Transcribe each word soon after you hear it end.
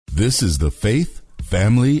This is the Faith,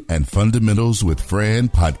 Family, and Fundamentals with Fran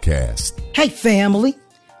podcast. Hey, family.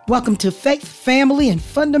 Welcome to Faith, Family, and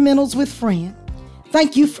Fundamentals with Fran.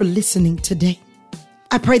 Thank you for listening today.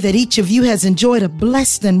 I pray that each of you has enjoyed a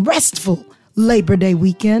blessed and restful Labor Day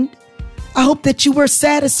weekend. I hope that you were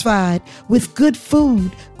satisfied with good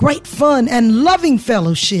food, great fun, and loving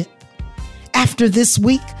fellowship. After this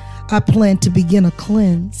week, I plan to begin a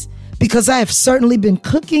cleanse because I have certainly been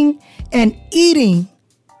cooking and eating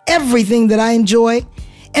everything that I enjoy,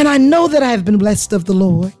 and I know that I have been blessed of the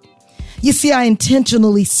Lord. You see, I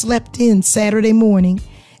intentionally slept in Saturday morning,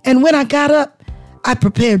 and when I got up, I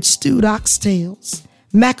prepared stewed oxtails,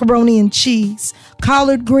 macaroni and cheese,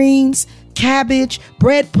 collard greens, cabbage,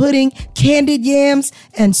 bread pudding, candied yams,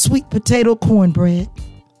 and sweet potato cornbread.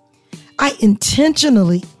 I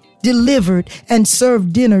intentionally delivered and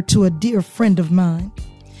served dinner to a dear friend of mine,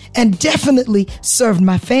 and definitely served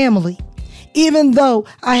my family, even though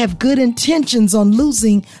I have good intentions on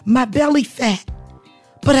losing my belly fat.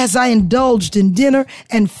 But as I indulged in dinner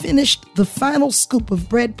and finished the final scoop of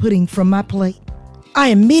bread pudding from my plate, I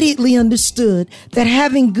immediately understood that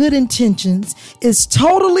having good intentions is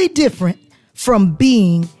totally different from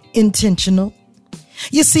being intentional.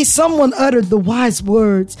 You see, someone uttered the wise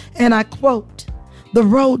words, and I quote, "The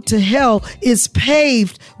road to hell is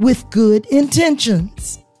paved with good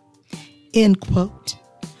intentions." End quote.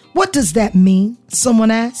 What does that mean?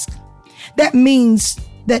 Someone asked. That means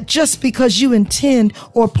that just because you intend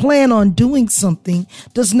or plan on doing something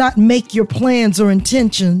does not make your plans or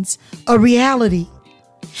intentions a reality.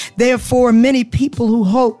 Therefore, many people who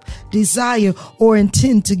hope, desire, or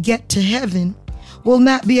intend to get to heaven will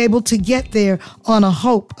not be able to get there on a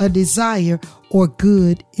hope, a desire, or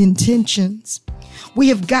good intentions. We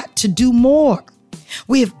have got to do more.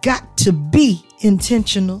 We have got to be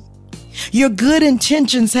intentional. Your good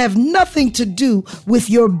intentions have nothing to do with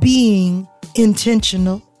your being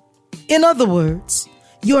intentional. In other words,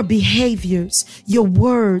 your behaviors, your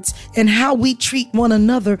words, and how we treat one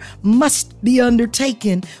another must be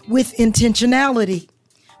undertaken with intentionality,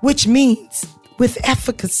 which means with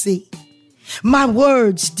efficacy. My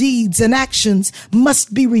words, deeds, and actions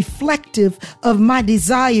must be reflective of my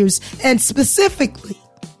desires and specifically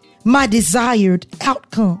my desired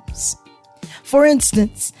outcomes. For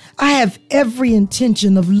instance, I have every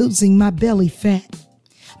intention of losing my belly fat.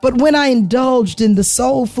 But when I indulged in the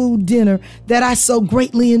soul food dinner that I so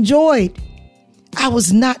greatly enjoyed, I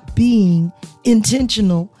was not being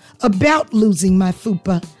intentional about losing my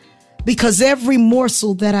fupa because every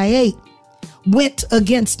morsel that I ate went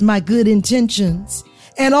against my good intentions.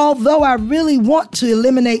 And although I really want to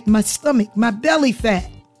eliminate my stomach, my belly fat,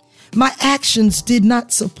 my actions did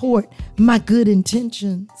not support my good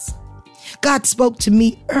intentions. God spoke to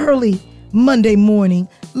me early Monday morning,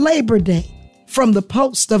 Labor Day, from the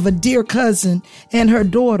post of a dear cousin and her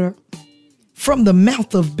daughter, from the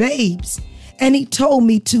mouth of babes, and he told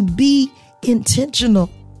me to be intentional.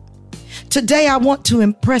 Today, I want to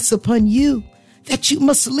impress upon you that you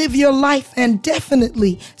must live your life and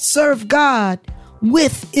definitely serve God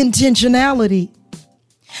with intentionality.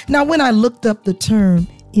 Now, when I looked up the term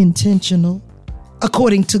intentional,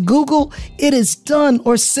 according to Google, it is done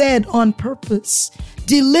or said on purpose,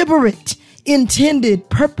 deliberate, intended,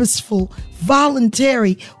 purposeful,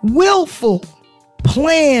 voluntary, willful,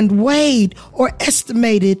 planned, weighed, or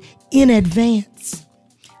estimated in advance.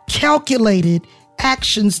 Calculated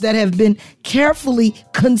actions that have been carefully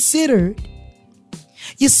considered.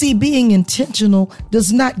 You see, being intentional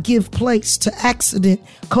does not give place to accident,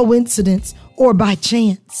 coincidence, or by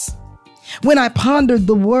chance. When I pondered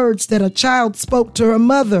the words that a child spoke to her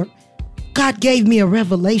mother, God gave me a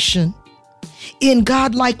revelation. In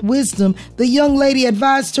godlike wisdom, the young lady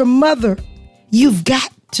advised her mother, "You've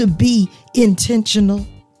got to be intentional."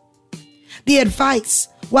 The advice,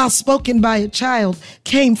 while spoken by a child,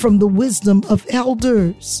 came from the wisdom of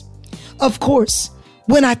elders. Of course,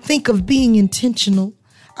 when I think of being intentional,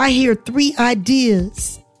 I hear three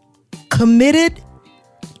ideas: committed,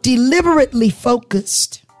 deliberately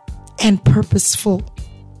focused, and purposeful.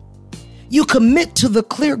 You commit to the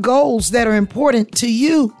clear goals that are important to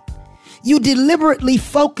you. You deliberately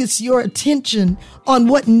focus your attention on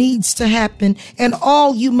what needs to happen and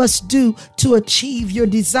all you must do to achieve your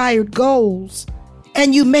desired goals.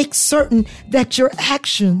 And you make certain that your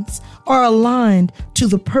actions are aligned to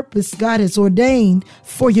the purpose God has ordained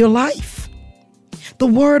for your life. The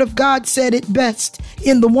Word of God said it best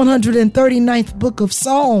in the 139th book of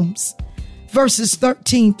Psalms, verses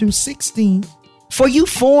 13 through 16. "For you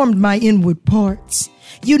formed my inward parts.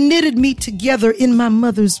 You knitted me together in my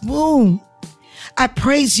mother's womb. I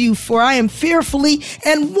praise you, for I am fearfully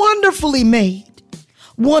and wonderfully made.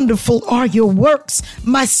 Wonderful are your works.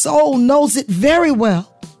 My soul knows it very well.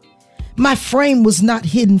 My frame was not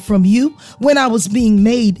hidden from you when I was being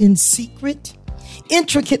made in secret,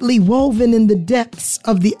 intricately woven in the depths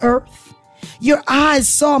of the earth. Your eyes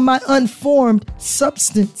saw my unformed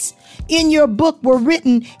substance. In your book were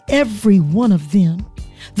written, every one of them,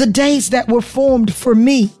 the days that were formed for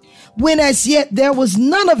me, when as yet there was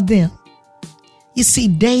none of them. You see,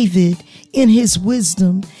 David, in his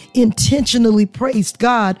wisdom, intentionally praised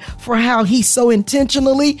God for how he so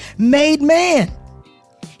intentionally made man.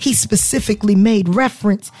 He specifically made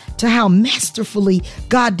reference to how masterfully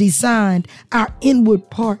God designed our inward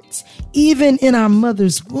parts, even in our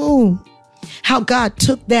mother's womb. How God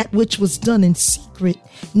took that which was done in secret,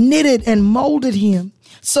 knitted and molded him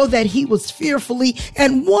so that he was fearfully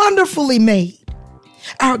and wonderfully made.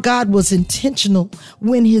 Our God was intentional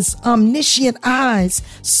when his omniscient eyes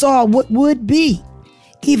saw what would be,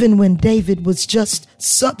 even when David was just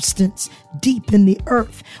substance deep in the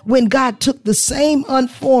earth, when God took the same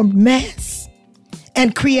unformed mass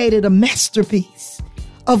and created a masterpiece,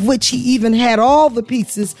 of which he even had all the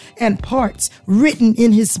pieces and parts written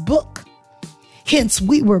in his book. Hence,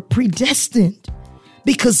 we were predestined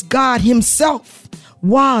because God himself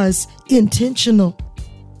was intentional.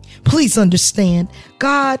 Please understand,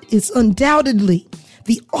 God is undoubtedly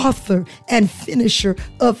the author and finisher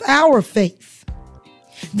of our faith.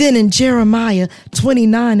 Then in Jeremiah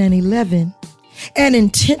 29:11, an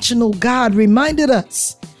intentional God reminded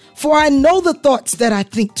us, "For I know the thoughts that I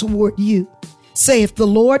think toward you, saith the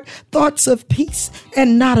Lord, thoughts of peace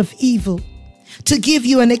and not of evil, to give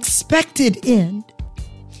you an expected end."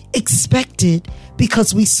 Expected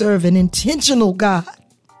because we serve an intentional God.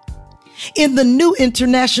 In the New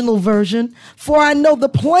International Version, "For I know the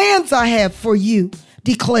plans I have for you,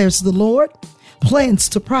 declares the Lord, plans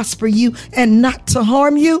to prosper you and not to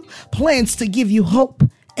harm you, plans to give you hope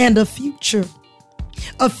and a future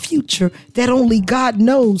that only God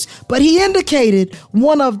knows, but he indicated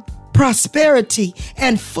one of prosperity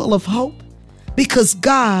and full of hope because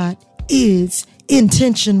God is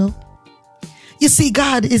intentional. You see,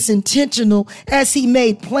 God is intentional as he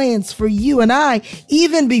made plans for you and I,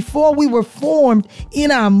 even before we were formed in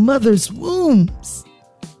our mother's wombs.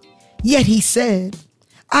 Yet he said,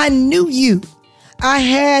 "I knew you. I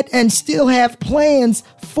had and still have plans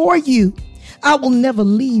for you. I will never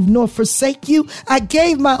leave nor forsake you. I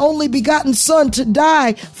gave my only begotten son to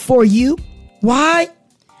die for you." Why?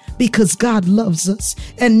 Because God loves us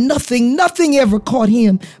and nothing ever caught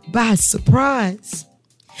him by surprise.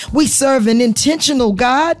 We serve an intentional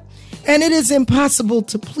God, and it is impossible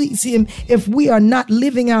to please him if we are not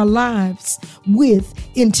living our lives with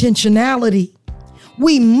intentionality.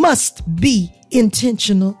 We must be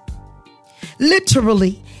intentional.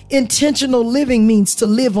 Literally, intentional living means to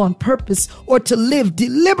live on purpose or to live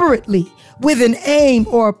deliberately with an aim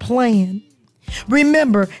or a plan.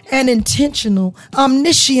 Remember, an intentional,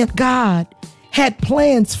 omniscient God had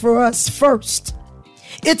plans for us first.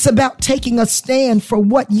 It's about taking a stand for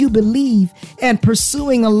what you believe and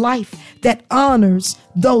pursuing a life that honors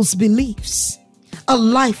those beliefs, a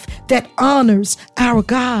life that honors our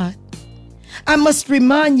God. I must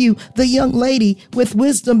remind you, the young lady with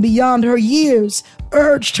wisdom beyond her years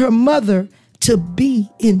urged her mother to be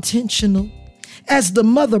intentional. As the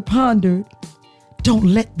mother pondered, "Don't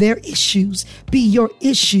let their issues be your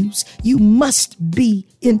issues. You must be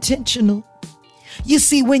intentional." You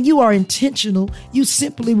see, when you are intentional, you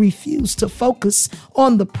simply refuse to focus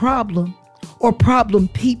on the problem or problem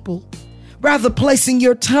people, rather placing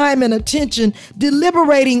your time and attention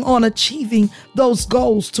deliberating on achieving those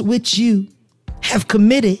goals to which you have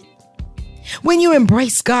committed. When you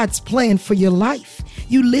embrace God's plan for your life,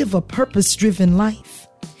 you live a purpose-driven life.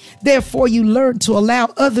 Therefore, you learn to allow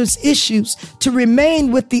others' issues to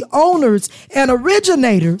remain with the owners and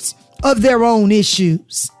originators of their own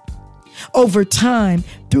issues. Over time,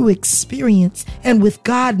 through experience and with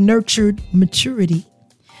God-nurtured maturity,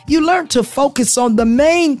 you learn to focus on the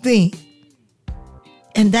main thing,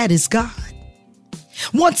 and that is God.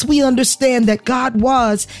 Once we understand that God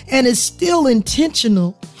was and is still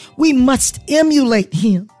intentional, we must emulate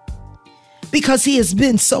him because he has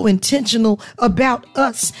been so intentional about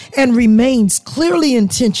us and remains clearly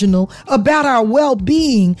intentional about our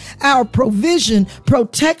well-being, our provision,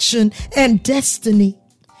 protection, and destiny.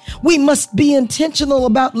 We must be intentional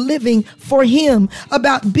about living for him,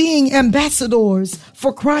 about being ambassadors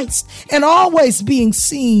for Christ, and always being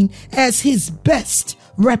seen as his best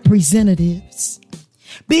representatives.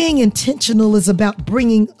 Being intentional is about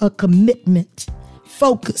bringing a commitment,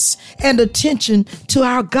 focus, and attention to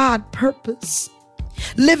our God purpose.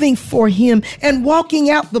 living for him and walking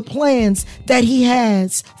out the plans that he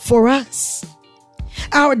has for us.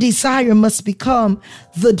 Our desire must become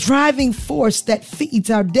the driving force that feeds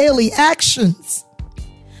our daily actions.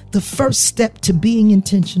 The first step to being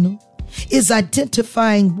intentional is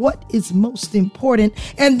identifying what is most important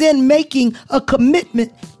and then making a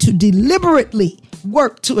commitment to deliberately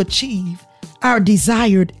work to achieve our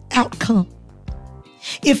desired outcome.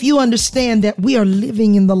 If you understand that we are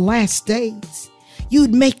living in the last days,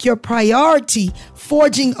 you'd make your priority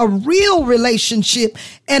forging a real relationship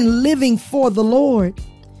and living for the Lord,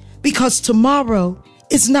 because tomorrow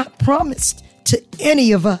is not promised to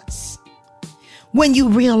any of us. When you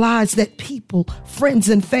realize that people, friends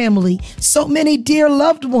and family, so many dear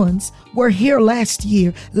loved ones were here last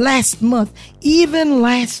year, last month, even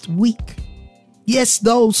last week. Yes,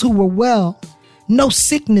 those who were well, no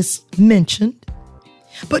sickness mentioned,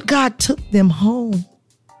 but God took them home.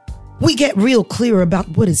 We get real clear about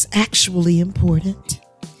what is actually important.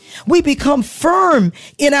 We become firm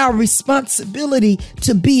in our responsibility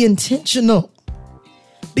to be intentional.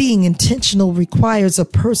 Being intentional requires a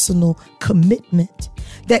personal commitment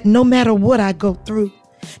that no matter what I go through,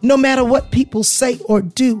 no matter what people say or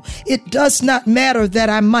do, it does not matter that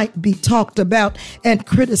I might be talked about and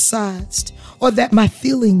criticized, or that my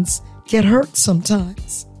feelings get hurt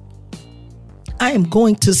sometimes. I am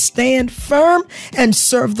going to stand firm and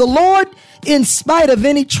serve the Lord in spite of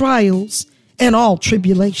any trials and all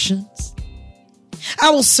tribulations. I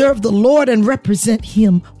will serve the Lord and represent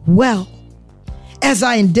him well. As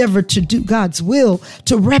I endeavor to do God's will,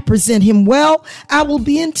 to represent him well, I will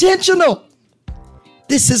be intentional.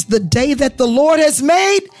 This is the day that the Lord has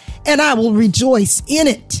made, and I will rejoice in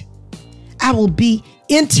it. I will be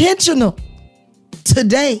intentional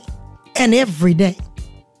today and every day.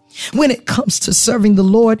 When it comes to serving the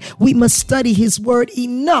Lord, we must study his word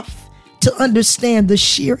enough to understand the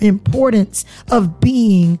sheer importance of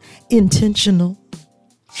being intentional.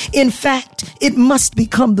 In fact, it must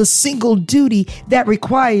become the single duty that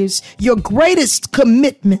requires your greatest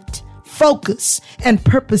commitment, focus, and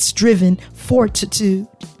purpose-driven fortitude.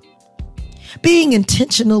 Being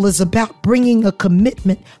intentional is about bringing a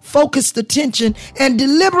commitment, focused attention, and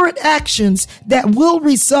deliberate actions that will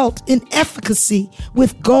result in efficacy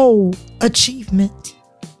with goal achievement.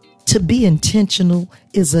 To be intentional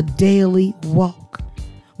is a daily walk,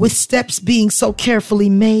 with steps being so carefully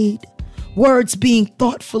made, words being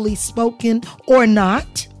thoughtfully spoken or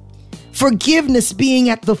not, forgiveness being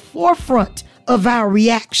at the forefront of our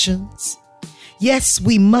reactions. Yes,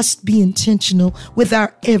 we must be intentional with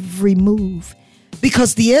our every move,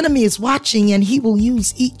 because the enemy is watching and he will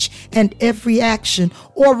use each and every action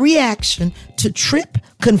or reaction to trip,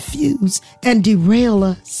 confuse, and derail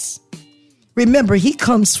us. Remember, he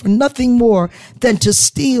comes for nothing more than to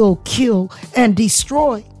steal, kill, and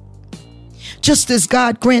destroy. Just as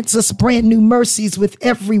God grants us brand new mercies with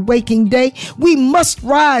every waking day, we must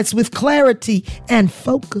rise with clarity and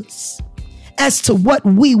focus as to what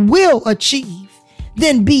we will achieve.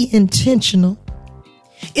 Then be intentional.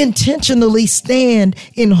 Intentionally stand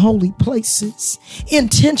in holy places.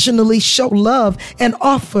 Intentionally show love and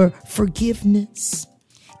offer forgiveness,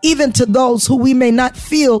 even to those who we may not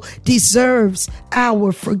feel deserves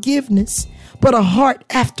our forgiveness, but a heart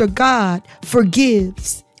after God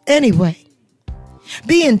forgives anyway.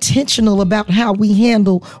 Be intentional about how we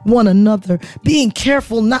handle one another, being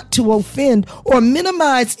careful not to offend or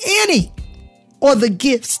minimize any or the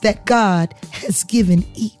gifts that God has given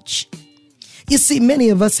each. You see, many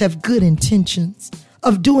of us have good intentions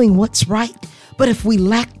of doing what's right, but if we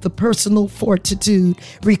lack the personal fortitude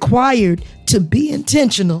required to be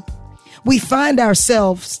intentional, we find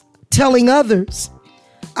ourselves telling others,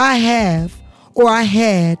 I have or I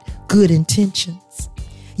had good intentions,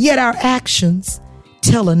 yet our actions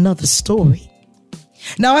tell another story.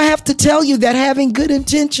 Now, I have to tell you that having good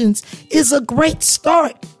intentions is a great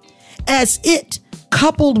start, as it,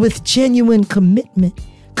 coupled with genuine commitment,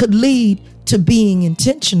 could lead to being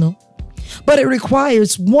intentional. But it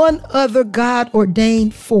requires one other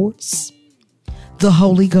God-ordained force, the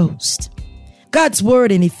Holy Ghost. God's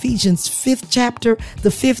word in Ephesians 5th chapter, the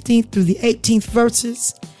 15th through the 18th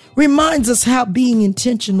verses, reminds us how being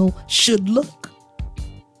intentional should look.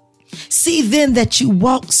 See then that you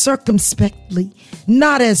walk circumspectly,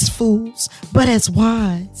 not as fools, but as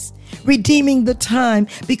wise, redeeming the time,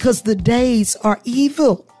 because the days are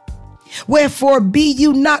evil. Wherefore be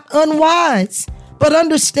you not unwise, but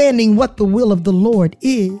understanding what the will of the Lord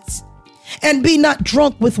is. And be not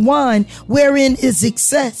drunk with wine, wherein is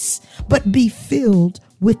excess, but be filled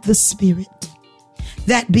with the Spirit,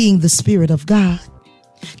 that being the Spirit of God.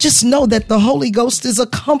 Just know that the Holy Ghost is a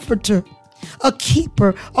comforter. a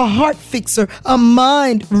keeper, a heart fixer, a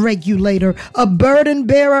mind regulator, a burden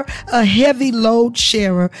bearer, a heavy load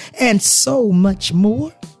sharer, and so much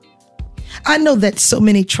more. I know that so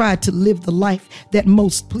many try to live the life that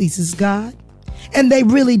most pleases God, and they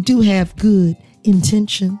really do have good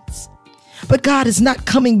intentions. But God is not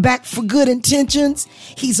coming back for good intentions.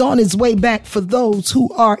 He's on his way back for those who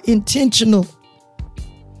are intentional.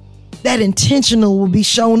 That intentional will be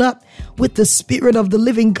shown up with the Spirit of the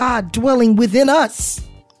living God dwelling within us.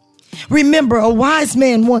 Remember, a wise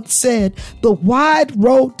man once said, the wide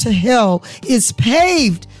road to hell is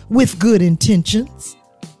paved with good intentions.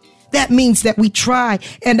 That means that we try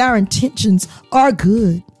and our intentions are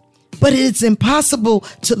good, but it is impossible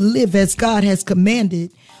to live as God has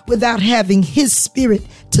commanded without having his Spirit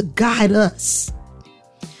to guide us.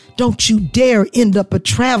 Don't you dare end up a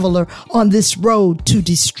traveler on this road to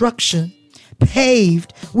destruction,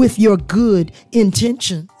 paved with your good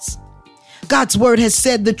intentions. God's word has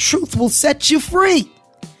said the truth will set you free.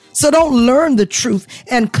 So don't learn the truth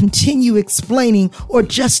and continue explaining or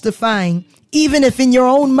justifying, even if in your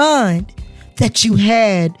own mind, that you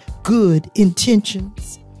had good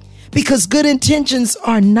intentions. Because good intentions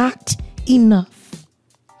are not enough.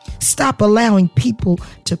 Stop allowing people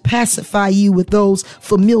to pacify you with those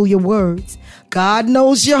familiar words. God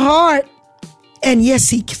knows your heart. And yes,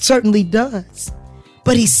 he certainly does.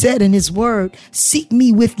 But he said in his word, seek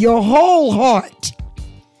me with your whole heart.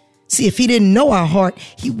 See, if he didn't know our heart,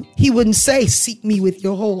 he wouldn't say, seek me with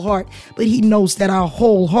your whole heart. But he knows that our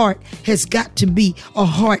whole heart has got to be a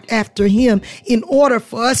heart after him in order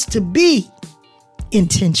for us to be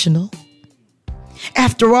intentional.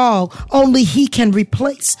 After all, only he can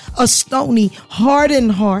replace a stony,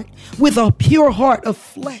 hardened heart with a pure heart of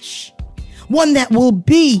flesh, one that will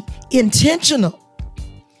be intentional.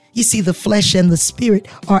 You see, the flesh and the spirit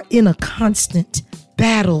are in a constant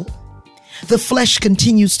battle. The flesh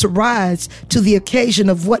continues to rise to the occasion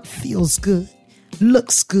of what feels good,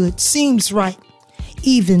 looks good, seems right,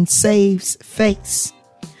 even saves face.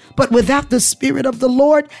 But without the Spirit of the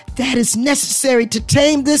Lord, that is necessary to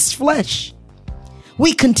tame this flesh.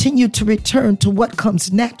 We continue to return to what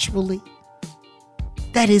comes naturally.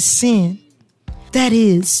 That is sin. That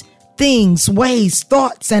is things, ways,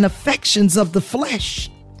 thoughts, and affections of the flesh,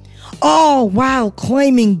 all while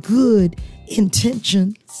claiming good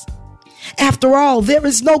intentions. After all, there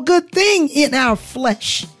is no good thing in our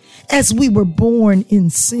flesh, as we were born in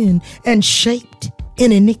sin and shaped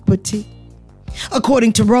in iniquity.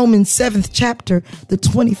 According to Romans 7th chapter, the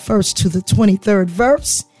 21st to the 23rd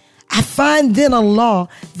verse, I find then a law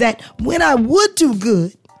that when I would do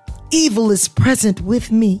good, evil is present with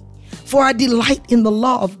me. For I delight in the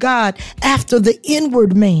law of God after the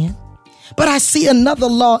inward man. But I see another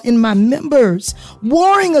law in my members,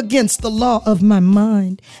 warring against the law of my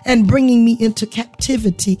mind and bringing me into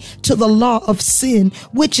captivity to the law of sin,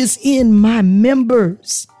 which is in my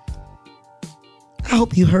members. I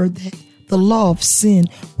hope you heard that. The law of sin,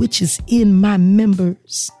 which is in my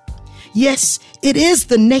members. Yes, it is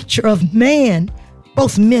the nature of man,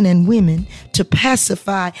 both men and women, to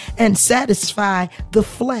pacify and satisfy the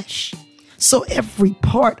flesh. So every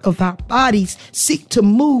part of our bodies seek to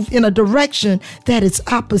move in a direction that is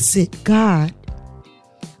opposite God.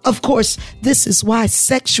 Of course, this is why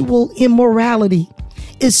sexual immorality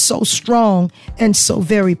is so strong and so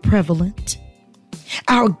very prevalent.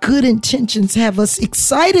 Our good intentions have us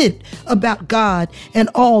excited about God and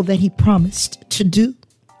all that he promised to do.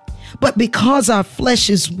 But because our flesh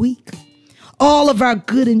is weak, all of our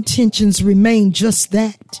good intentions remain just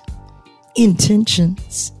that,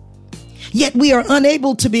 intentions. Yet we are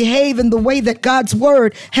unable to behave in the way that God's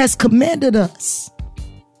word has commanded us.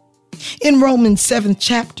 In Romans 7th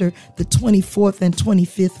chapter, the 24th and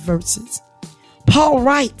 25th verses, Paul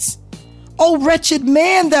writes, "O wretched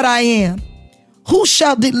man that I am, who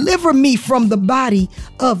shall deliver me from the body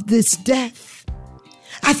of this death?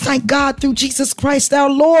 I thank God through Jesus Christ our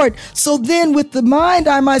Lord. So then with the mind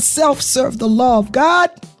I myself serve the law of God,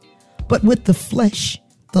 but with the flesh,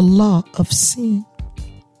 the law of sin."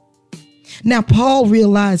 Now, Paul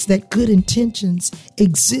realized that good intentions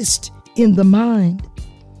exist in the mind,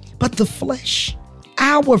 but the flesh,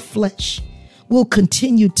 our flesh, will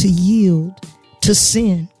continue to yield to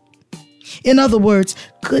sin. In other words,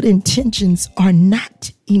 good intentions are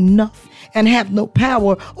not enough and have no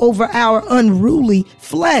power over our unruly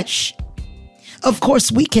flesh. Of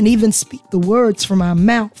course, we can even speak the words from our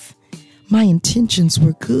mouth, "My intentions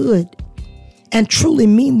were good," and truly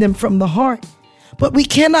mean them from the heart. But we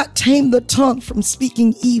cannot tame the tongue from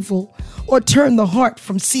speaking evil or turn the heart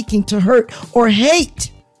from seeking to hurt or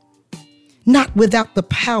hate, not without the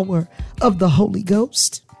power of the Holy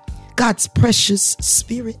Ghost. God's precious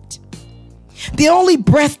Spirit. The only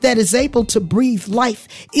breath that is able to breathe life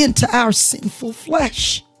into our sinful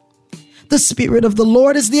flesh. The Spirit of the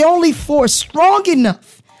Lord is the only force strong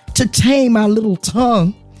enough to tame our little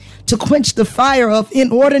tongue, to quench the fire of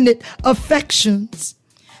inordinate affections.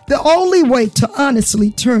 The only way to honestly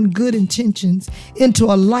turn good intentions into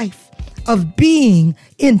a life of being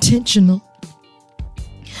intentional.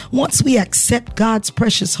 Once we accept God's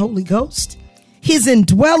precious Holy Ghost, His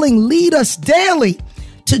indwelling lead us daily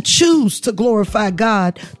to choose to glorify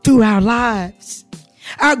God through our lives.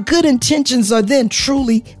 Our good intentions are then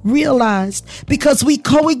truly realized because we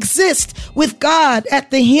coexist with God at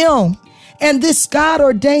the helm. And this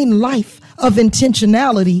God-ordained life of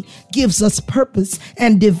intentionality gives us purpose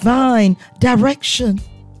and divine direction.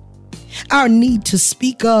 Our need to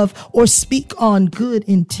speak of or speak on good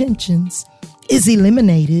intentions is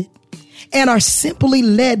eliminated and are simply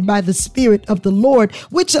led by the Spirit of the Lord,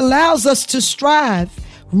 which allows us to strive,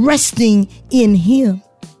 resting in Him.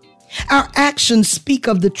 Our actions speak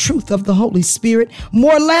of the truth of the Holy Spirit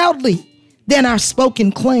more loudly than our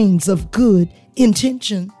spoken claims of good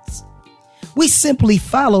intentions. We simply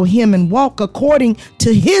follow Him and walk according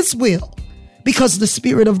to His will because the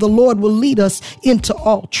Spirit of the Lord will lead us into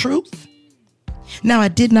all truth. Now, I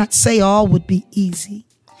did not say all would be easy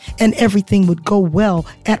and everything would go well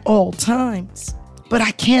at all times, but I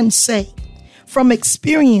can say from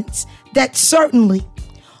experience that certainly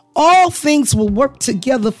all things will work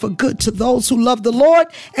together for good to those who love the Lord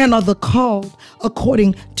and are the called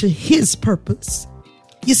according to His purpose.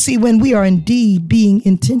 You see, when we are indeed being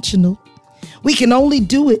intentional, we can only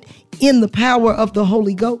do it in the power of the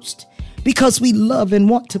Holy Ghost because we love and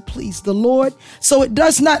want to please the Lord. So it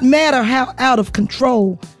does not matter how out of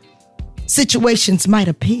control situations might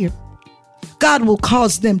appear. God will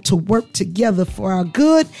cause them to work together for our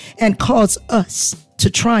good and cause us to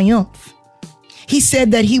triumph. He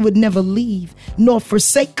said that He would never leave nor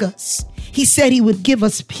forsake us. He said He would give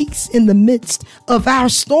us peace in the midst of our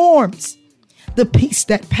storms, the peace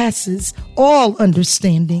that passes all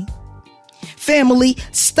understanding. Family,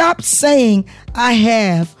 stop saying I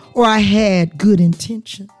have or I had good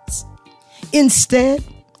intentions. Instead,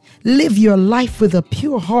 live your life with a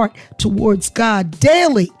pure heart towards God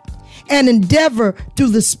daily and endeavor through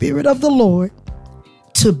the Spirit of the Lord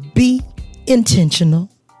to be intentional.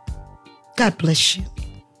 God bless you.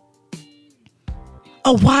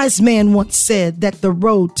 A wise man once said that the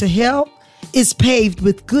road to hell is paved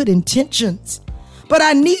with good intentions. But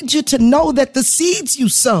I need you to know that the seeds you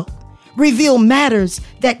sow reveal matters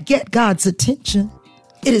that get God's attention.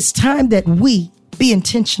 It is time that we be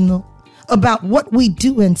intentional about what we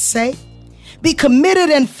do and say. Be committed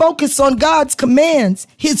and focus on God's commands,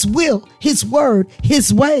 His will, His word,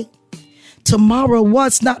 His way. Tomorrow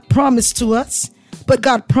was not promised to us, but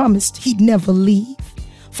God promised He'd never leave.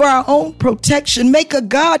 For our own protection, make a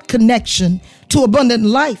God connection to abundant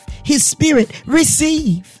life, His Spirit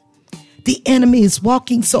receive. The enemy is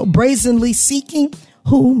walking so brazenly, seeking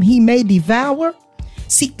whom he may devour.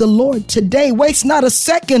 Seek the Lord today. Waste not a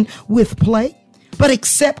second with play, but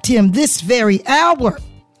accept Him this very hour.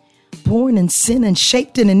 Born in sin and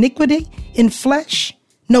shaped in iniquity, in flesh,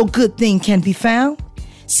 no good thing can be found.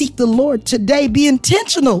 Seek the Lord today. Be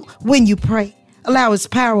intentional when you pray. Allow His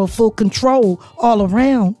powerful control all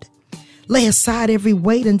around. Lay aside every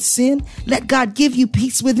weight and sin. Let God give you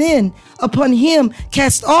peace within. Upon Him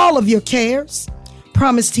cast all of your cares.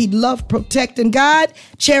 Promised He'd love, protect, and guide.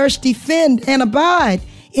 Cherish, defend, and abide.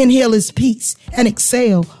 Inhale His peace and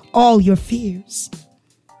exhale all your fears.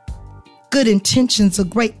 Good intentions, a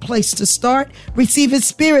great place to start. Receive His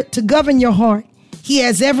Spirit to govern your heart. He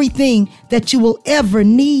has everything that you will ever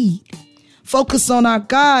need. Focus on our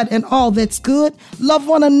God and all that's good. Love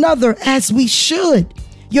one another as we should.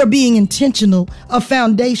 You're being intentional, a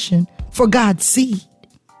foundation for God's seed.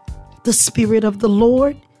 The Spirit of the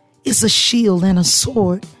Lord is a shield and a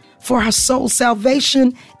sword. For our soul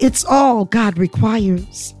salvation, it's all God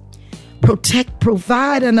requires. Protect,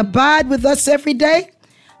 provide, and abide with us every day.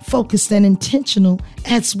 Focused and intentional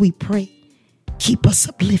as we pray. Keep us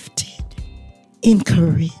uplifted,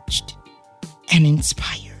 encouraged, and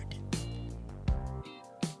inspired.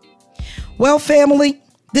 Well, family,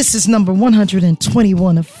 this is number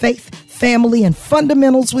 121 of Faith, Family, and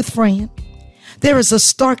Fundamentals with Fran. There is a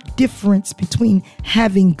stark difference between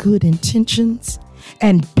having good intentions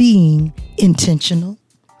and being intentional.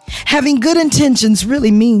 Having good intentions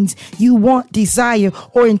really means you want, desire,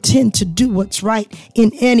 or intend to do what's right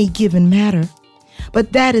in any given matter.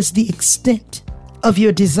 But that is the extent of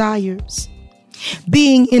your desires.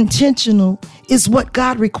 Being intentional is what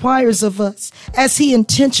God requires of us, as he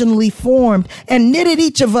intentionally formed and knitted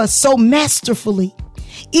each of us so masterfully,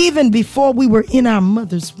 even before we were in our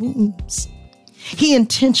mother's wombs. He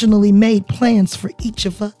intentionally made plans for each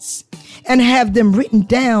of us and have them written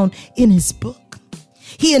down in his book.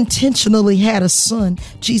 He intentionally had a son,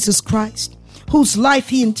 Jesus Christ, whose life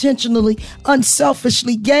he intentionally,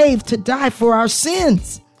 unselfishly gave to die for our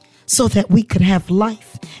sins so that we could have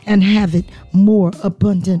life and have it more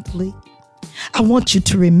abundantly. I want you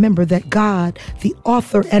to remember that God, the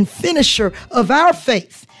author and finisher of our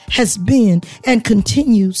faith, has been and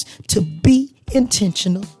continues to be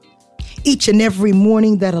intentional. Each and every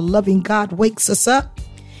morning that a loving God wakes us up,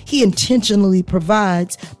 he intentionally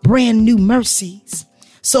provides brand new mercies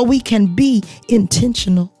so we can be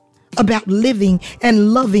intentional about living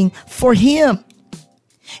and loving for him.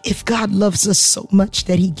 If God loves us so much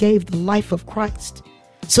that he gave the life of Christ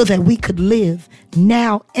so that we could live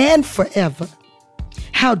now and forever,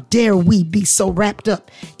 how dare we be so wrapped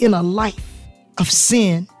up in a life of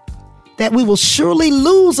sin that we will surely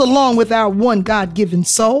lose along with our one God-given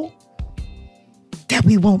soul, that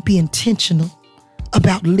we won't be intentional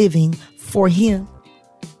about living for him.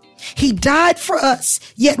 He died for us,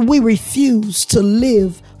 yet we refuse to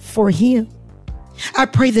live for him. I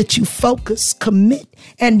pray that you focus, commit,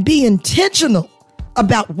 and be intentional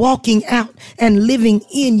about walking out and living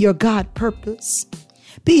in your God purpose.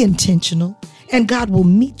 Be intentional, and God will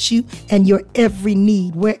meet you and your every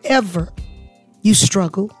need wherever you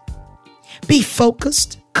struggle. Be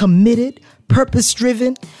focused, committed,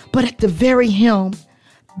 purpose-driven, but at the very helm,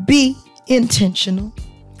 be intentional.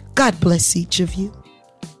 God bless each of you.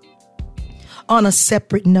 On a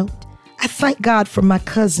separate note, I thank God for my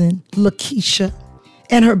cousin, Lakeisha,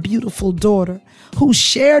 and her beautiful daughter, whose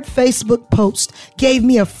shared Facebook post gave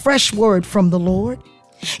me a fresh word from the Lord.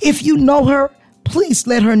 If you know her, please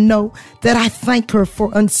let her know that I thank her for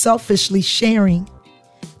unselfishly sharing.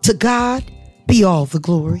 To God be all the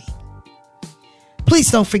glory.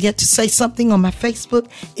 Please don't forget to say something on my Facebook,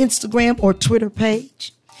 Instagram, or Twitter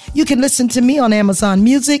page. You can listen to me on Amazon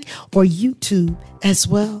Music or YouTube as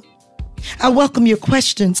well. I welcome your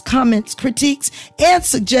questions, comments, critiques, and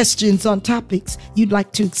suggestions on topics you'd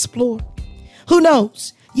like to explore. Who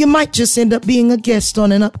knows? You might just end up being a guest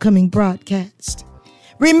on an upcoming broadcast.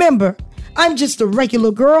 Remember, I'm just a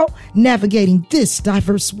regular girl navigating this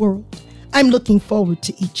diverse world. I'm looking forward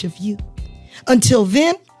to each of you. Until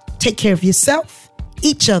then, take care of yourself,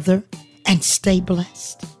 each other, and stay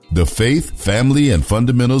blessed. The Faith, Family, and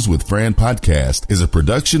Fundamentals with Fran podcast is a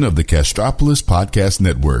production of the Castropolis Podcast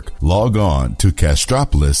Network. Log on to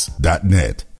castropolis.net.